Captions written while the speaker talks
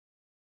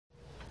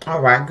All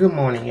right, good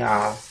morning,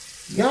 y'all.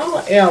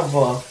 Y'all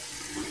ever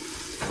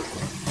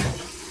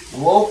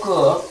woke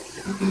up?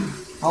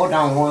 Hold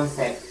on one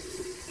second.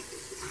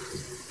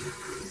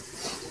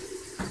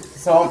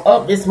 So I'm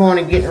up this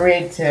morning getting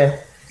ready to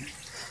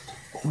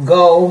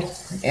go,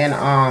 and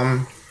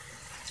I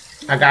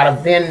got a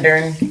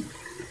vendor.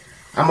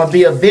 I'm gonna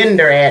be a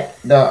vendor at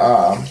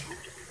the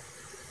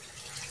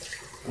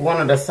one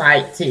of the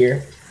sites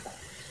here.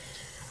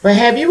 But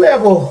have you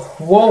ever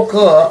woke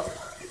up?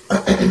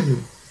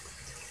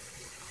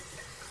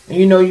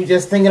 You know, you're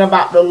just thinking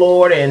about the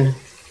Lord and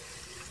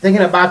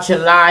thinking about your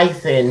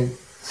life, and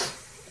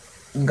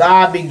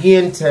God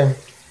begin to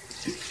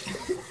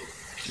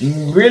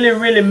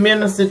really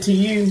minister to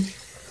you.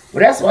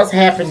 Well, that's what's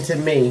happened to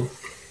me.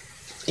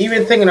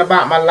 Even thinking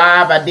about my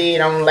live I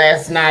did on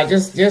last night,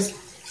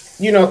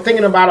 just you know,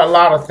 thinking about a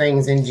lot of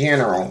things in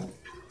general.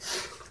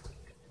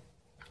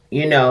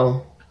 You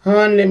know,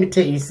 hon, let me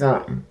tell you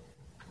something.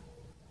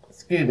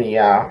 Excuse me,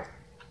 y'all.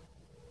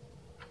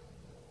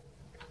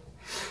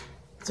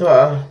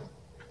 So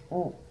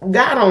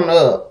got on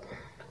up.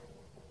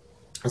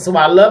 So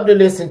I love to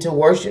listen to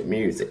worship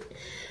music.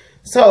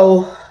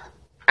 So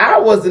I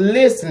was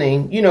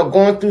listening, you know,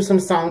 going through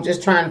some songs,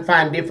 just trying to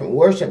find different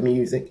worship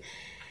music.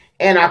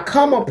 And I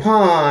come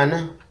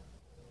upon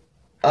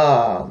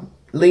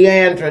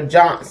Leandria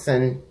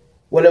Johnson.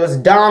 Well, it was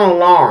Donald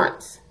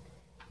Lawrence.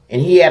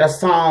 And he had a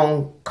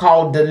song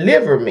called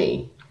Deliver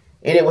Me.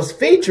 And it was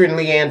featuring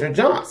Leandria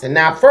Johnson.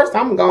 Now, first,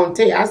 I'm going to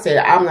tell you, I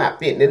said, I'm not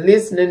fitting to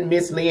listen to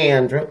Miss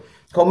Leandria.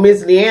 Because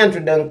Miss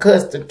Leandria done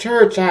cussed the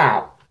church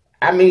out.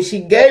 I mean,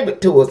 she gave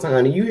it to us,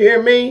 honey. You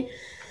hear me?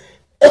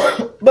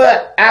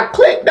 But I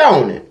clicked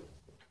on it.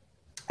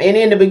 And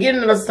in the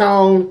beginning of the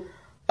song,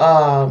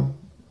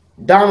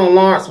 Donald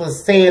Lawrence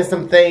was saying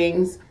some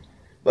things.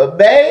 But,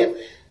 babe,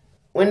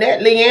 when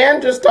that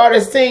Leandria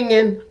started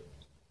singing,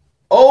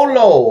 "Oh,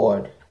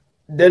 Lord,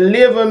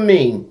 deliver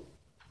me,"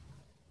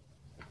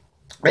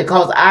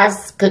 because I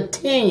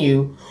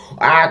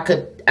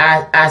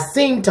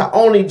seem to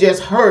only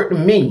just hurt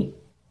me.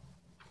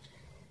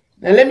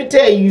 Now, let me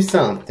tell you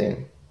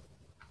something.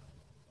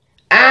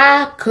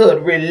 I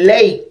could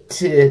relate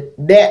to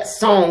that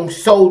song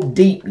so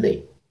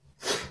deeply.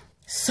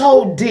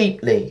 So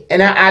deeply.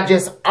 And I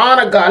just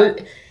honor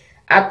God.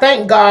 I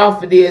thank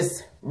God for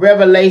this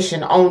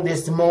revelation on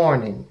this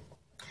morning.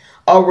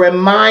 A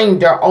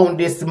reminder on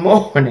this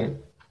morning.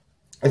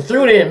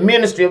 Through the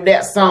ministry of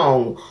that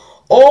song.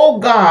 Oh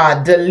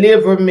God,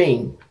 deliver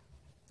me.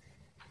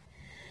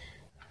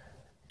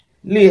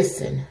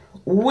 Listen,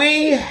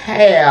 we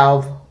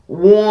have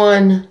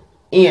one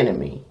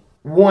enemy,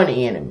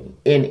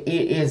 and it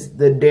is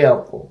the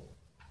devil.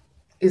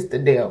 It's the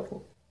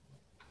devil.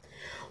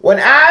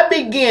 When I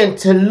begin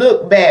to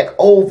look back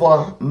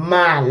over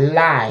my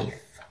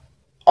life,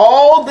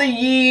 all the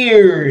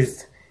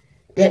years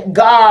that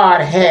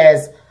God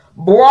has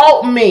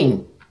brought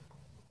me,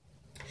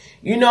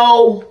 you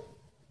know,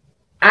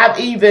 I've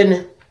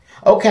even,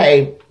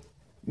 okay,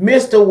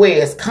 Mr.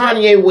 West,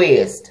 Kanye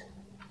West.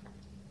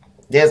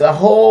 There's a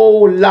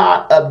whole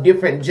lot of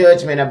different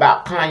judgment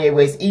about Kanye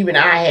West. Even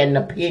I had an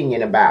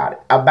opinion about it,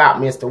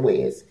 about Mr.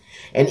 West.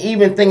 And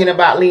even thinking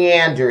about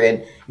Leandria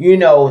and, you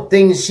know,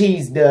 things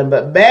she's done.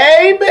 But,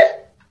 baby,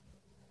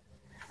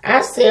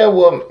 I said,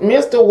 well,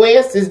 Mr.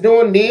 West is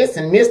doing this,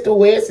 and Mr.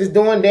 West is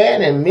doing that,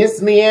 and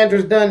Miss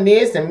Leandria's done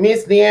this, and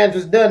Miss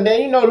Leandria's done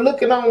that. You know,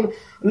 looking,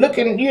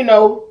 you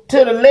know,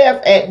 to the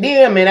left at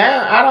them, and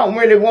I don't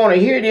really want to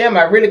hear them.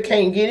 I really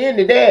can't get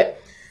into that.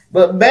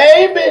 But,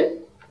 baby,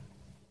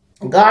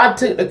 God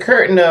took the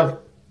curtain of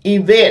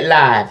Yvette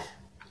life,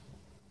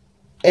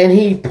 and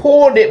he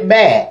pulled it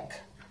back.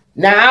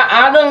 Now,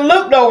 I done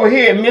looked over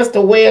here at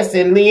Mr. West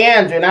and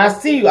Leandria, and I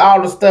see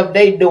all the stuff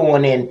they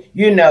doing, and,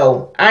 you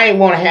know, I ain't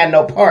want to have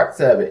no parts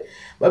of it.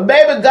 But,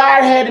 baby,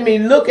 God had me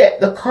look at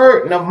the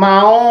curtain of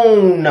my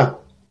own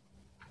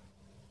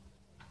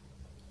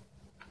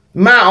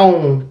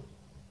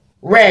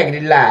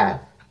raggedy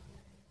life.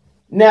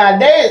 Now,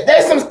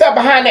 there's some stuff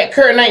behind that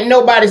curtain ain't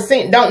nobody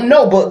seen, don't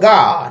know but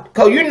God.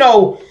 Because, you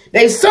know,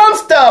 there's some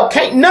stuff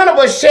can't none of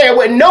us share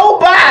with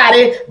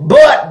nobody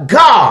but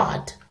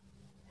God.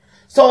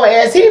 So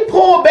as he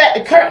pulled back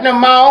the curtain of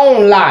my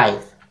own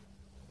life,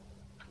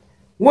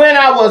 when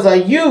I was a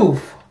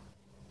youth,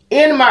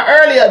 in my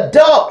early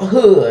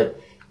adulthood,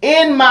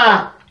 in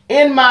my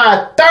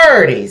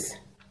 30s,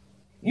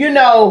 you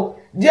know,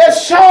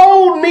 just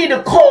showed me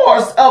the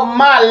course of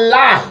my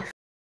life.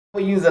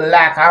 I'm use a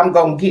lack. I'm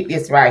going to get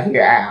this right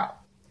here out.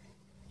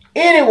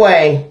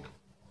 Anyway,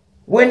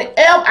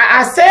 whenever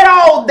I said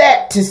all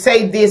that to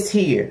say this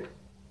here.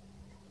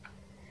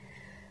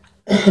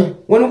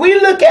 When we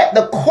look at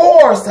the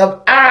course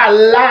of our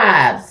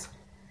lives,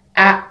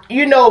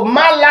 you know,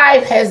 my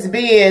life has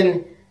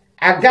been,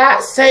 I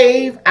got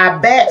saved, I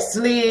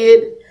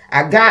backslid,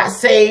 I got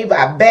saved,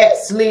 I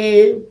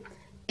backslid.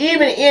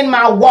 even in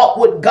my walk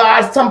with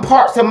God, some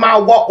parts of my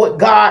walk with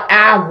God,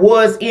 I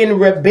was in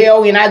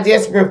rebellion. I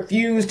just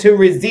refused to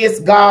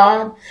resist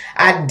God.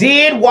 I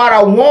did what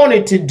I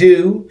wanted to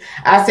do.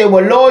 I said,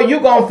 well, Lord, you're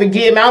going to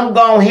forgive me. I'm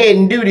going ahead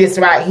and do this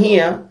right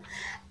here.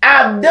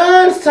 I've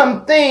done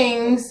some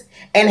things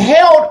and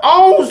held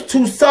on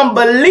to some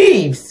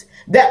beliefs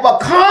that were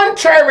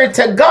contrary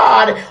to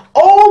God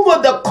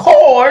over the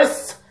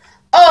course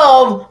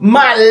of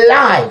my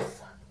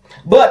life.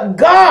 But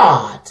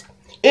God,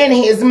 in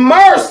his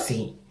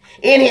mercy,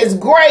 in his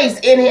grace,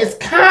 in his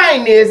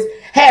kindness,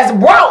 has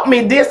brought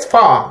me this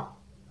far.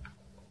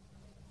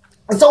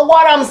 So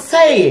what I'm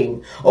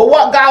saying, or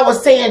what God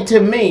was saying to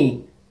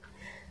me,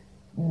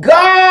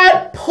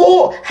 God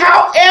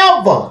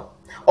however,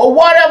 or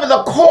whatever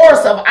the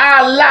course of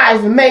our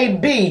life may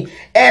be,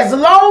 as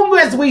long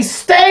as we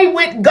stay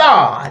with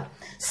God.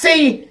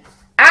 See,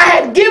 I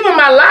had given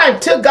my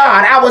life to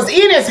God. I was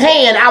in his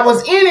hand. I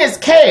was in his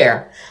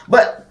care.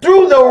 But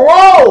through the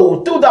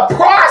road, through the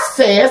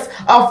process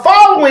of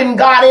following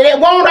God, and it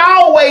won't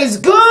always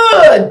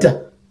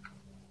good.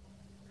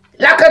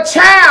 Like a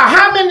child,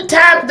 how many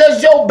times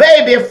does your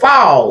baby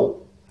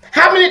fall?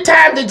 How many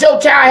times did your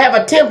child have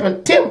a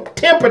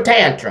temper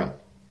tantrum?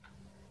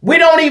 We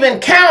don't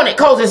even count it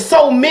because it's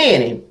so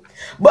many.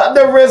 But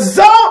the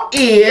result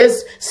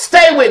is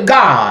stay with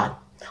God.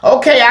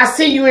 Okay, I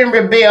see you in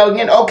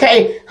rebellion.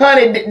 Okay,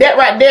 honey, that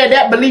right there,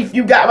 that belief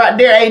you got right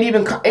there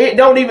it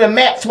don't even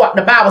match what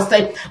the Bible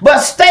says. But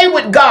stay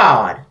with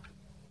God.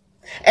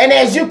 And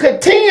as you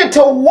continue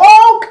to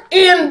walk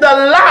in the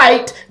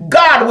light,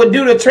 God will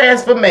do the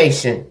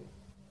transformation.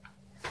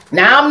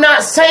 Now, I'm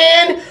not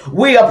saying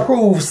we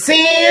approve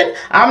sin.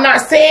 I'm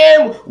not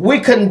saying we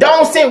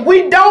condone sin.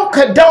 We don't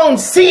condone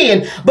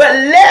sin. But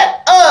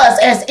let us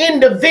as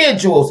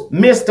individuals,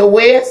 Mr.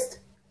 West,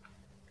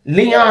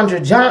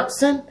 Leandria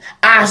Johnson,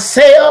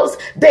 ourselves,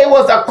 there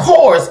was a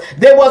course.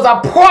 There was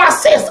a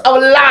process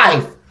of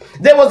life.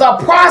 There was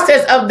a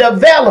process of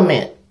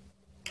development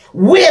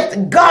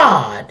with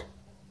God.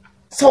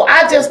 So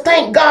I just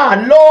thank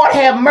God. Lord,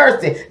 have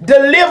mercy.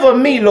 Deliver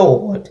me,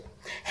 Lord.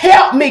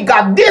 Help me,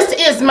 God. This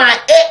is my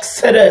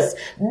exodus.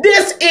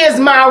 This is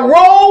my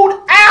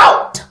road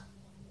out.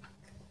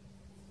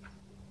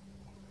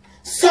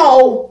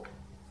 So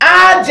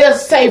I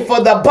just say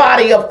for the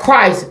body of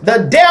Christ,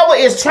 the devil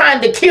is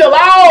trying to kill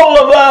all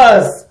of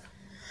us.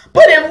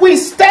 But if we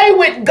stay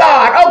with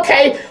God,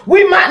 okay,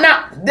 we might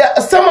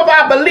not, some of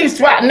our beliefs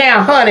right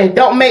now, honey,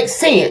 don't make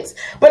sense.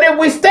 But if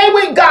we stay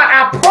with God,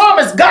 I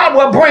promise God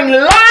will bring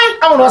light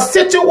on a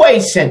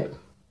situation.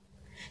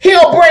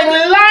 He'll bring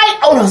light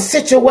on a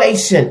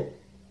situation.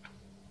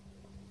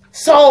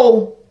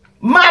 So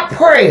my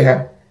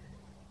prayer,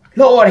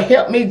 Lord,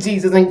 help me,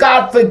 Jesus. And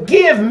God,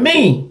 forgive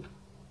me.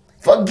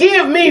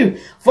 Forgive me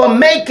for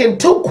making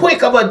too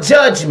quick of a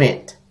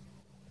judgment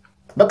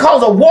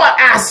because of what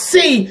I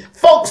see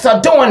folks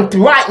are doing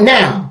right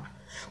now.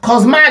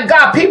 Because my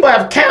God, people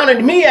have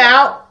counted me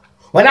out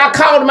when I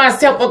called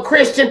myself a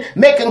Christian,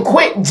 making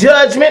quick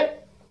judgment.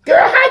 Girl,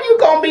 how you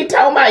gonna be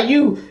talking about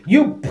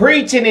you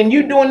preaching and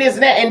you doing this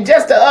and that, and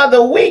just the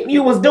other week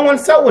you was doing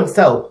so and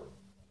so?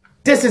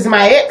 This is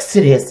my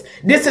exodus.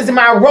 This is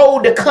my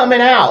road to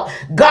coming out.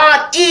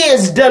 God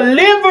is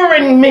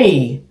delivering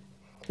me.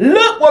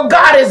 Look what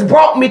God has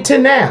brought me to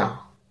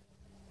now.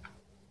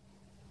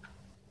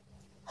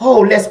 Oh,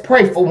 let's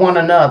pray for one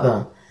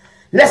another.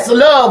 Let's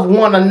love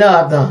one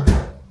another.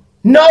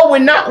 No, we're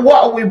not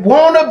what we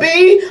want to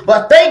be,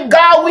 but thank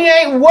God we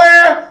ain't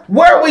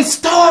where we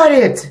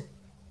started.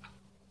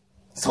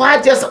 So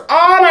I just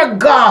honor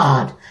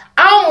God.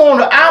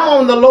 I'm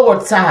on the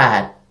Lord's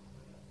side.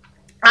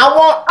 I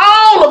want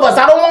all of us.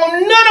 I don't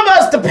want none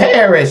of us to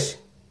perish.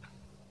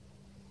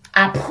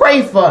 I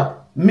pray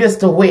for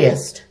Mr.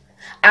 West.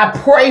 I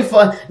pray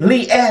for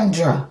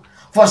Leandria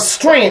for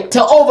strength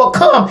to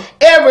overcome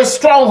every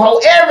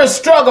stronghold, every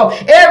struggle,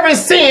 every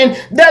sin.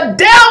 The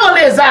devil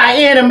is our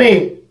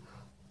enemy.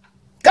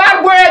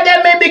 God, where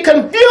there may be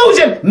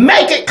confusion,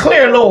 make it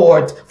clear,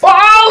 Lord, for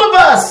all of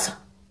us.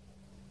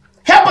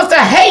 Help us to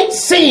hate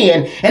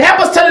sin and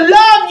help us to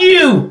love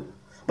you.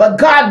 But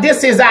God,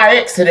 this is our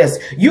exodus.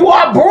 You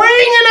are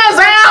bringing us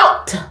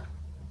out.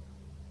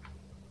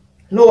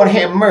 Lord,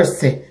 have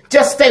mercy.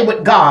 Just stay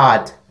with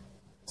God.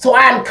 So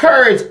I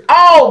encourage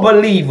all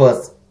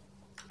believers,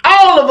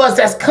 all of us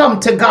that's come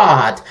to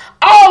God,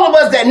 all of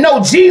us that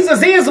know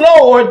Jesus is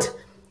Lord.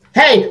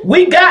 Hey,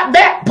 we got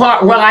that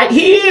part right.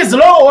 He is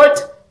Lord.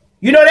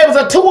 You know, there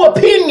was two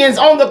opinions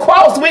on the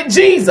cross with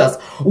Jesus.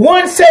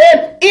 One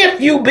said, if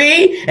you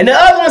be, and the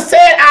other one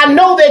said, I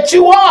know that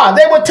you are.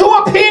 There were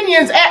two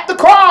opinions at the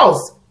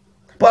cross.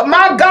 But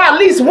my God, at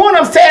least one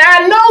of them said,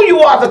 I know you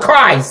are the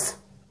Christ.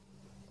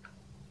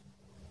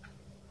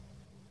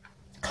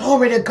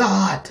 Glory to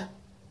God.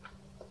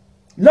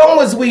 Long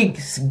as we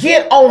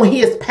get on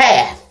his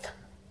path,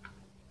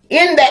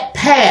 in that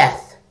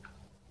path,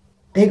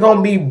 they're going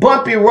to be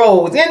bumpy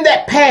roads. In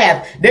that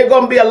path, there are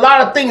going to be a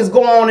lot of things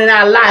going on in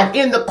our life.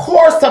 In the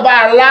course of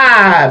our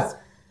lives,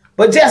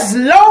 But just as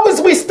long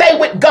as we stay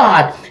with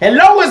God, and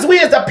long as we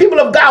as the people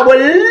of God will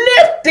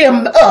lift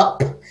them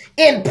up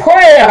in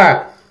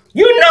prayer,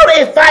 you know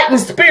they're fighting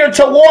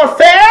spiritual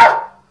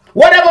warfare.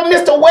 Whatever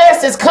Mr.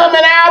 West is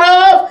coming out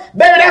of,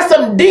 baby, that's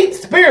some deep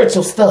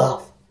spiritual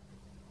stuff.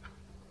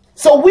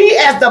 So we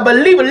as the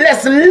believer,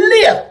 let's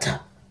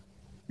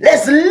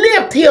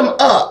lift him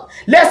up.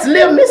 Let's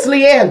lift Miss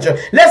Leandria.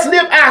 Let's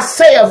lift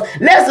ourselves.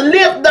 Let's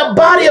lift the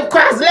body of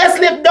Christ. Let's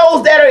lift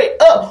those that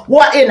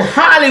are in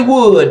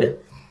Hollywood.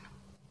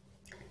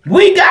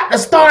 We got to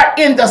start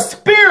in the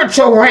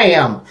spiritual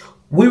realm.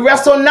 We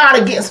wrestle not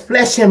against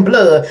flesh and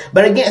blood,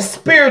 but against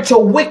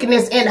spiritual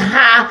wickedness in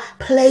high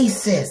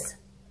places.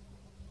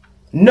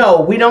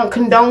 No, we don't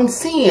condone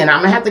sin.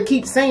 I'm going to have to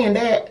keep saying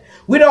that.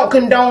 We don't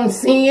condone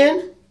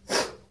sin,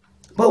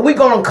 but we're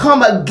going to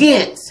come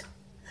against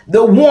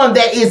the one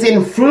that is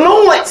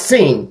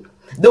influencing,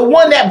 the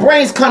one that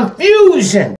brings confusion.